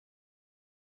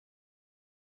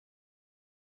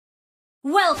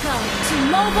Welcome to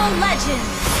Mobile Legends!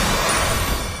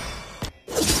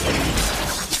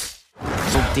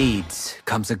 With deeds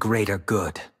comes a greater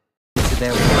good. To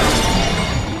their work.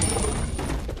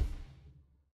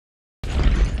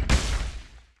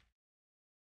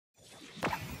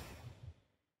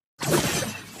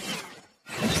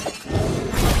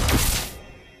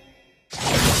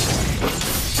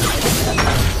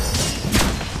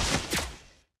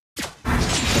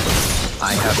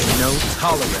 I have no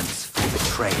tolerance for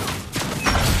betrayal.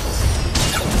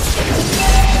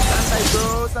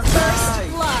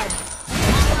 First blood!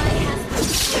 Ally has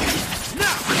been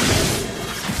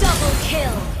double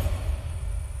kill!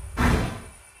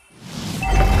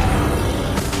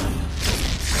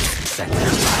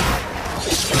 Second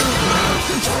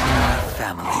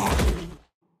family.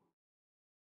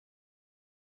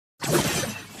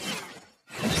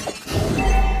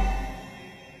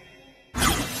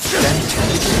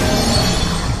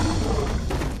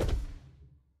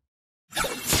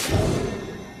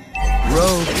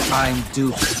 I'm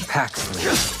Duke Paxley.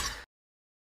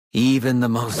 Even the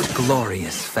most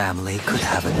glorious family could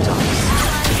have a dance.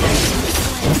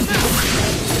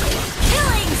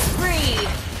 Killing spree!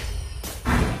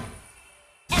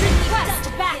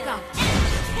 Request backup!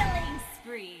 Killing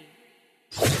spree!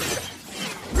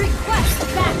 Request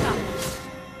backup!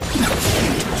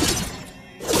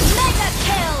 Mega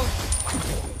kill!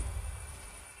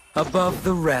 Above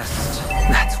the rest,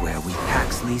 that's where we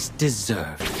Paxleys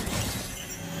deserve.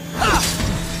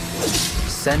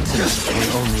 Sentiment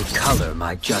will only color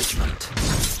my judgment.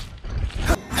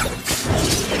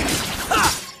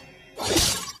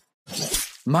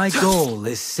 My goal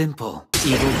is simple.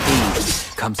 Evil deeds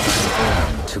come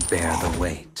born to bear the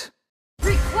weight.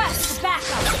 Request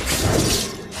backup!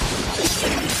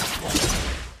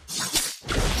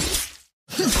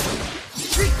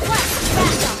 Request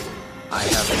backup! I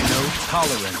have no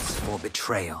tolerance for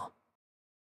betrayal.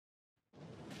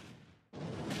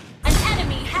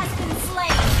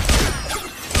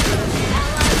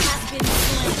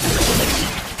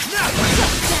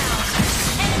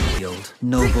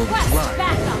 Noble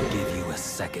blood give you a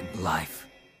second life.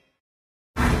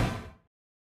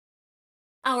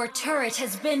 Our turret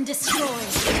has been destroyed.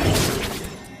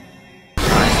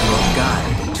 I'm your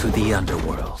guide to the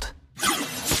underworld.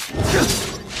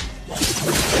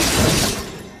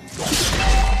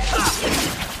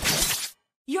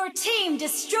 Your team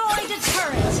destroyed a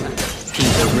turret.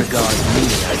 People regard me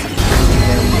as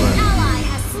their word. An ally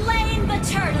has slain the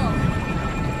turtle.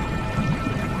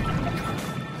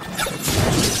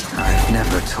 I've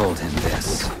never told him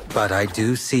this, but I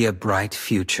do see a bright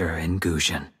future in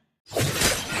Guzhan. Good.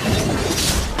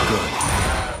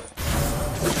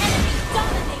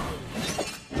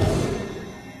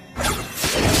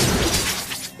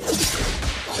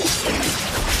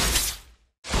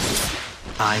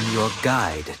 I'm your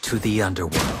guide to the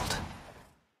underworld.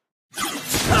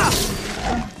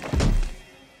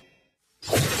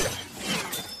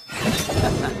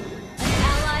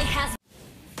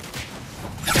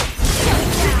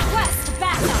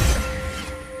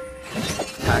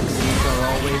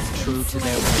 True to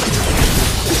their word.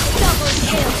 Double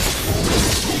kill!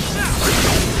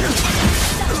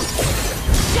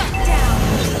 Shut down!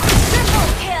 Triple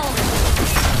kill!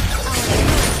 Our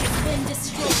turret has been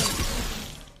destroyed.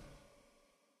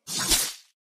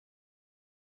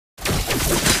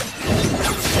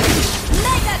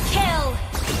 Mega kill!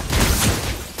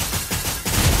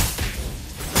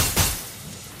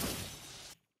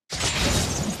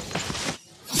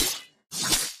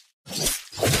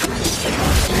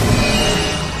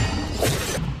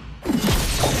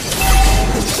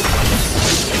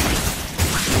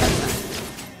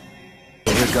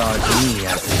 Regard me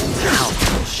as an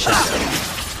incalculable shadow.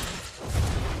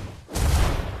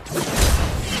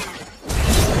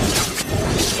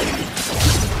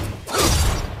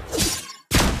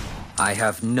 I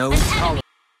have no tolerance.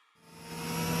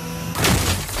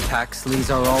 Paxleys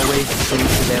are always true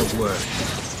to their word.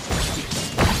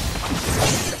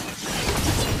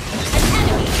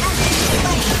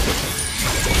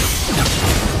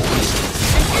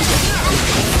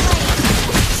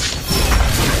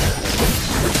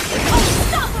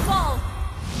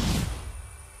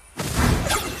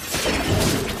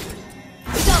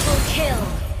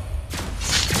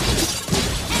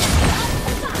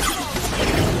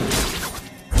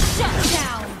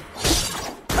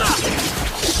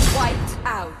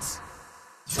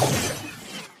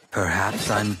 Perhaps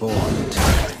I'm born to...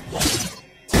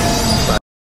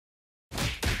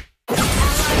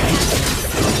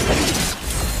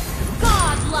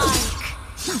 Godlike!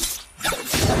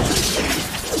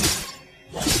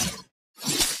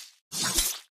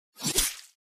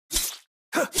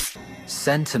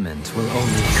 Sentiment will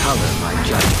only color my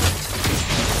judgment.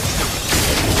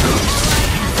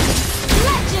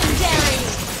 Legendary!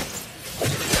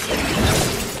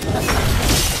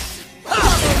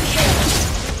 Double kill!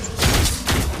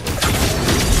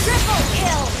 Triple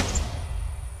kill!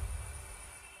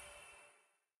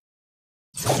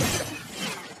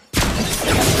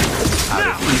 Out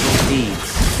of evil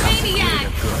deeds comes Maniac!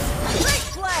 good. Great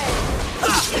play!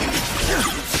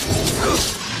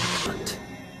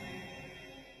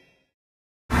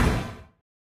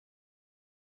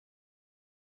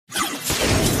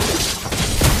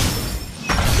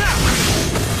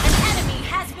 An enemy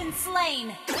has been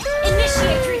slain!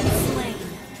 Initiator is slain!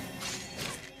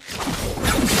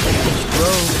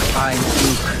 Rogue, I'm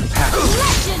Duke Paxley.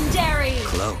 Legendary!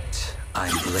 Cloaked,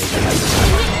 I'm blameless.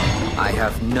 I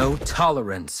have no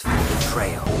tolerance for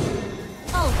betrayal.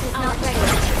 Ult is not ready.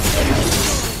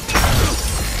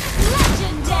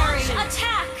 Legendary!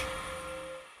 Attack!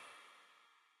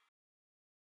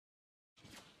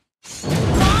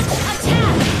 Launch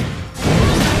attack!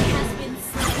 Ally has been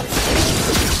slain.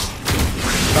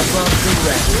 Above the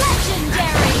rest,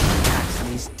 Legendary!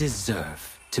 Paxleys deserve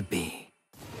to be.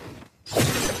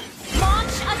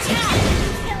 Launch attack!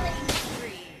 Killing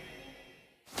spree.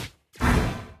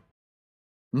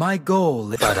 My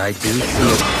goal, but I do see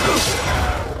it.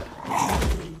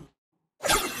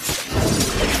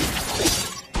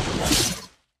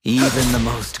 Even the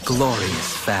most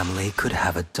glorious family could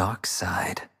have a dark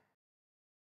side.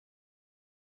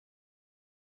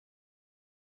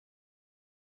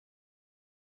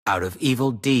 Out of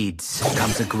evil deeds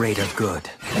comes a greater good.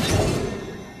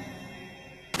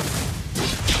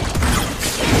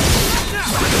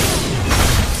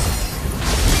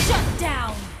 Shut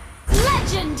down!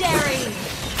 Legendary!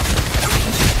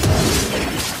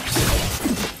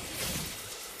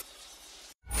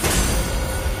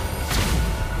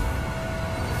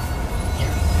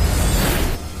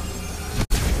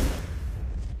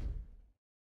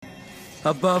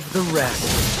 Above the rest,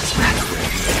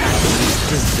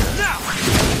 deserve.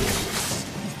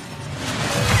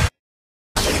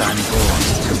 I'm born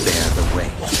to bear the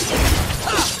weight.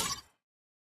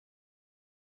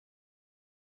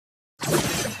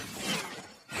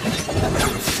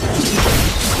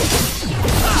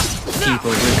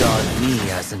 People regard me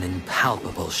as an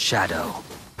impalpable shadow.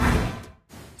 An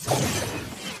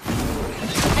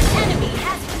enemy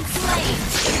has been slain!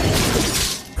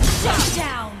 Shut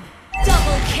down!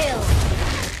 Double kill!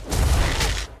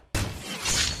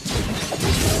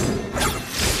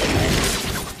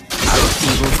 Out of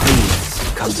evil deeds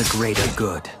comes a greater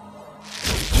good.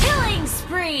 Killing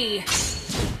spree!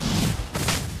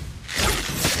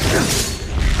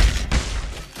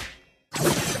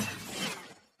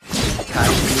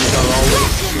 Casualties are always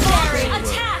Legendary!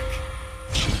 Attack!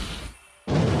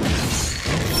 An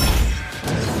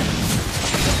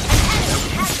enemy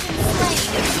has been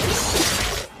slain!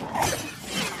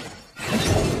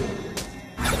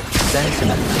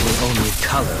 sentiment will only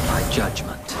color my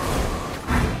judgment.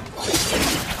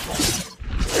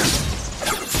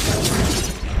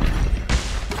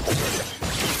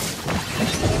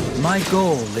 My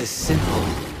goal is simple: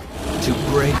 to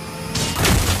break.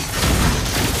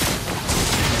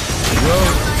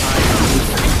 Rogue,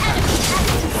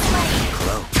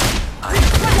 cloak.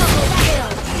 Double kill!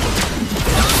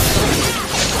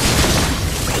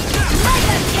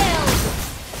 Mega kill!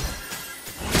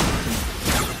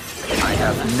 I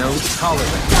have no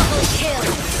tolerance. Double kill!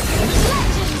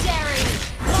 Legendary!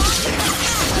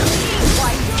 Team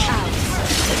wiped out!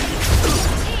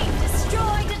 Team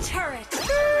destroyed a turret!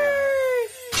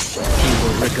 He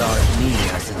will regard me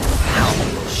as an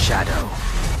impalpable shadow.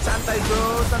 Santai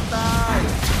bro,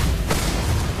 santai.